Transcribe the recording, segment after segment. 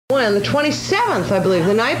When? The 27th, I believe,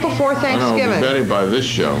 the night before Thanksgiving. I know, we'll be by this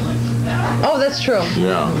show. Oh, that's true.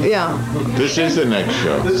 Yeah. Yeah. This is the next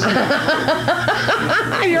show.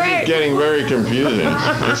 You're right. It's getting very confusing.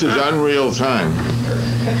 This is unreal time.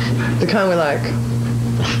 The kind we like.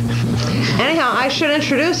 Anyhow, I should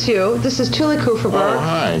introduce you. This is Tuli Kupferberg. Oh,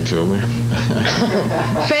 hi, Tuli.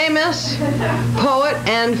 Famous poet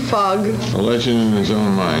and fug. A legend in his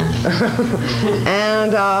own mind.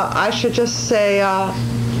 And I should just say...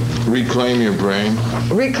 reclaim your brain.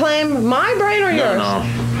 Reclaim my brain or yours? No.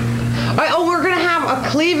 Oh, we're going to have a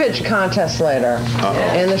cleavage contest later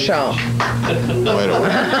in the show. Wait a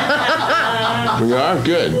minute. We are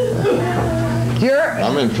good.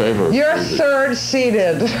 I'm in favor of You're cleavage. third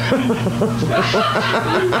seated.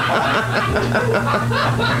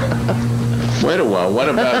 Wait a while. What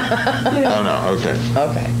about... Oh, no. Okay.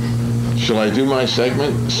 Okay. Shall I do my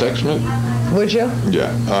segment? Would you?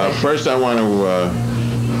 Yeah. First, I want to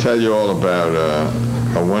tell you all about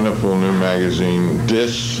a wonderful new magazine,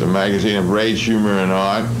 Dis, a magazine of rage, humor, and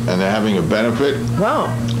art, and they're having a benefit. Wow.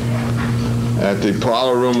 At the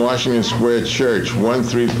Parlor Room, Washington Square Church,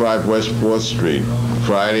 135 West 4th Street,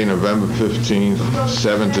 Friday, November 15th,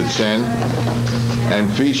 7 to 10.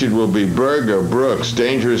 And featured will be Berger, Brooks,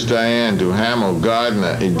 Dangerous Diane, Duhamel,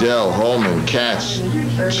 Gardner, Edel, Holman, Katz,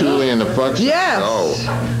 Tuli and the Fucks. Yes.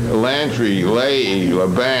 Lantry, Leahy,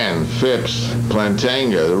 Laban, Phipps,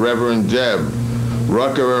 Plantanga, the Reverend Deb,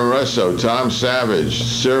 Rucker and Russo, Tom Savage,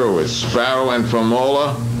 Sirowitz, Sparrow and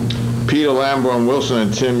Famola, Peter Lamborn, Wilson,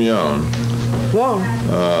 and Tim Young. Whoa.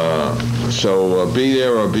 So be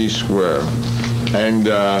there or be square. And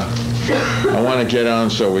I want to get on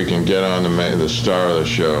so we can get on the star of the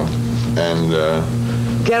show. And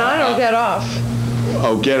get on or get off?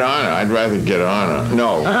 Oh, get on it. I'd rather get on it.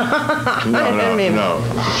 No. No.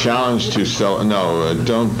 Challenge to sell. No,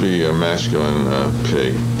 don't be a masculine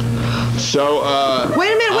pig. So,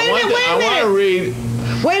 wait a minute. I want to read.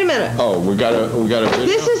 Wait a minute. Oh, we got a video?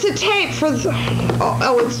 This is a tape for...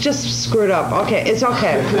 Oh, it's just screwed up. Okay, it's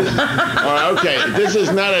okay. Okay, this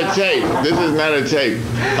is not a tape. Hey,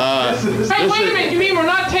 wait a minute. You mean we're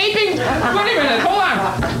not taping? Wait a minute. Hold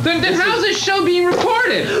on. Then how's this show being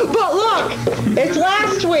recorded? But look, it's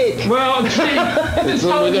last week. Well,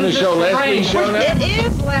 we're going to show last week's show now? It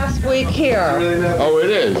is last week here. Oh,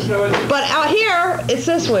 it is? But out here, it's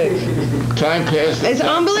this week. Time passes. It's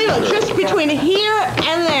unbelievable. Just between here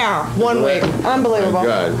and there, 1 week. Unbelievable. Oh,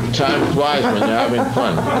 God. Time flies when you're having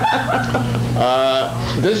fun.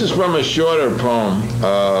 This is from a shorter poem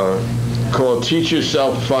called Teach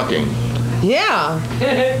Yourself Fucking. Yeah.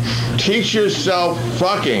 Teach yourself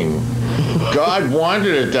fucking. God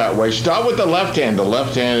wanted it that way. Start with the left hand. The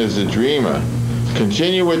left hand is the dreamer.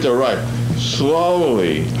 Continue with the right.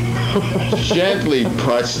 Slowly. Gently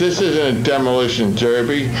putz. This isn't a demolition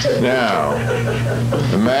derby. Now,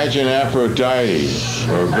 imagine Aphrodite,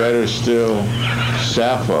 or better still,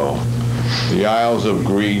 Sappho. The Isles of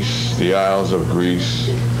Greece,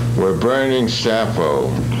 where burning Sappho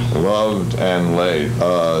loved and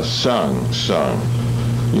sung.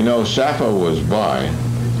 You know, Sappho was by,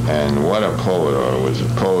 and what a poet, or was a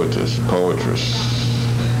poetess.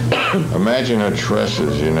 Imagine her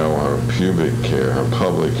tresses, you know, her pubic hair, her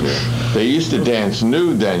public hair. They used to dance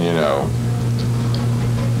nude then, you know.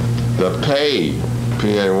 The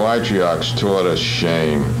patriarchs taught us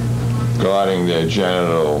shame, guarding their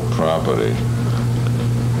genital property.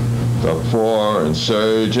 The four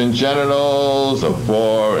insurgent genitals,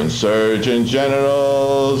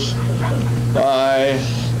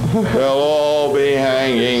 they'll all be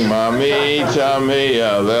hanging, mamita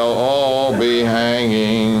mia, they'll all be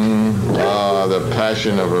hanging. The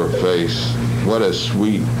passion of her face. What a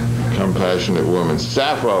sweet, compassionate woman.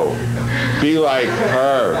 Sappho, be like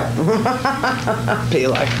her. Be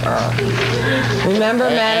like her. Remember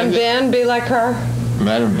Madam Bin, be like her?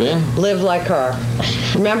 Madam Bin? Live like her.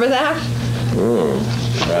 Remember that? Ooh.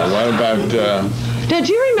 What about... Did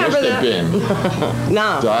you remember Mr. that? Bin?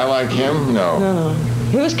 No. Do I like him? No.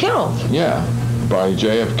 He was killed. Yeah, by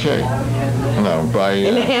JFK. No, by...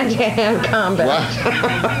 in hand-to-hand combat.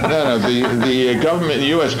 No, the government, the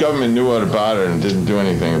U.S. government knew what about it and didn't do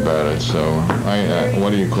anything about it, so what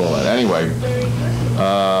do you call that? Anyway,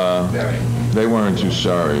 they weren't too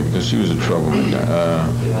sorry because he was a troublemaker.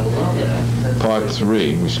 Part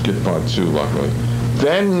 3, we skipped part 2, luckily.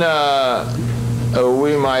 Then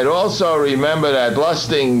we might also remember that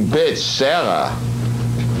lusting bitch, Sarah.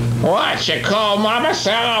 What, you call Mama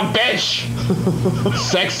Sarah a bitch?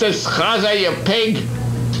 Sexist chaza, you pig.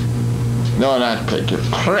 No, not pig, you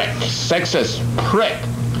prick. Sexist prick.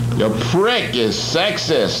 You prick is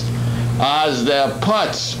sexist. As der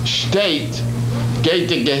Putz state, geht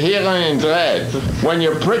the Gehirn in dread. When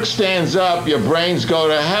your prick stands up, your brains go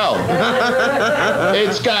to hell.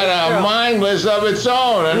 It's got a mindless of its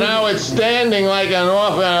own, and now it's standing like an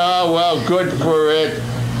orphan. Oh, well, good for it.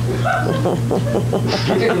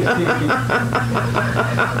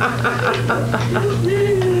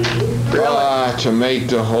 To make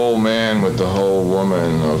the whole man with the whole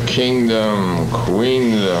woman, oh, kingdom,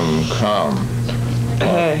 queendom come.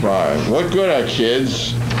 Right. What good are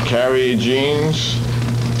kids? Carry jeans?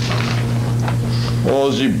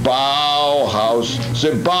 Oh, the Bauhaus,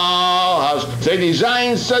 they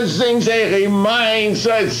design such things, they remind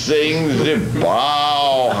such things, the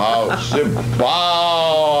Bauhaus,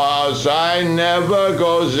 I never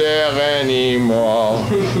go there anymore.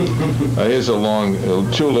 Here's a long,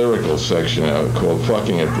 too lyrical section called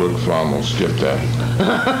Fucking at Brook Farm. We'll skip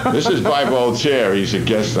that. This is by Voltaire. He's a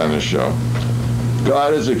guest on the show.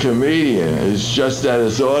 God is a comedian. It's just that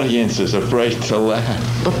his audience is afraid to laugh.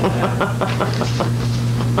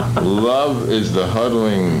 Love is the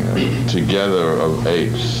huddling together of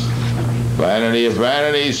apes. Vanity of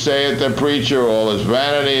vanity, saith the preacher. All is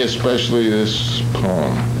vanity, especially this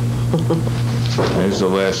poem. Here's the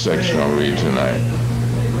last section I'll read tonight.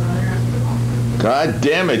 God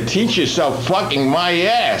damn it, teach yourself fucking my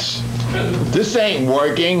ass. This ain't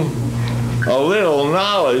working. A little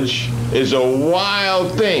knowledge is a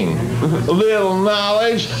wild thing. A little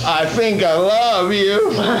knowledge, I think I love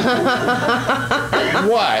you.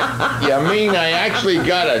 What? You mean I actually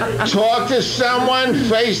gotta talk to someone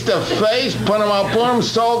face to face? Put them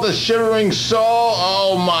soul to shivering soul?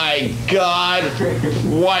 Oh my God.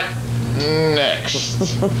 What next?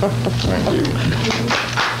 Thank you.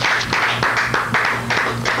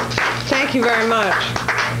 Thank you very much.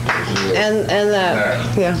 And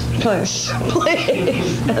that, yeah, please,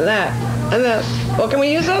 and that. Well, can we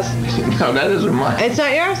use this? No, that isn't mine. It's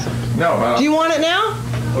not yours? No. Do you want it now?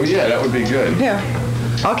 Oh yeah, that would be good. Yeah.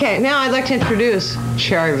 Okay, now I'd like to introduce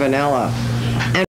Cherry Vanilla.